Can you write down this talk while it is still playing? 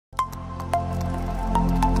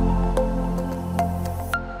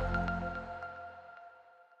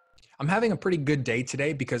I'm having a pretty good day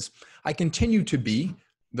today because I continue to be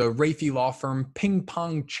the Rafi Law Firm ping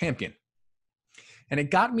pong champion. And it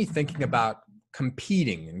got me thinking about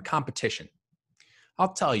competing and competition.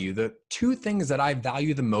 I'll tell you, the two things that I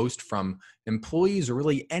value the most from employees or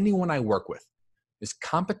really anyone I work with is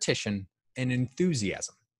competition and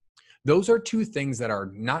enthusiasm. Those are two things that are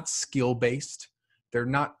not skill-based. They're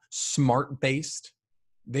not smart-based.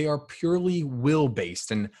 They are purely will-based.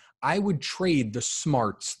 And I would trade the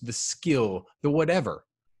smarts, the skill, the whatever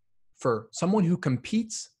for someone who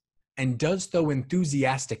competes and does so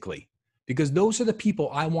enthusiastically, because those are the people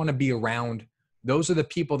I want to be around. Those are the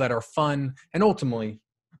people that are fun. And ultimately,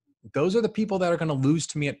 those are the people that are going to lose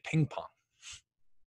to me at ping pong.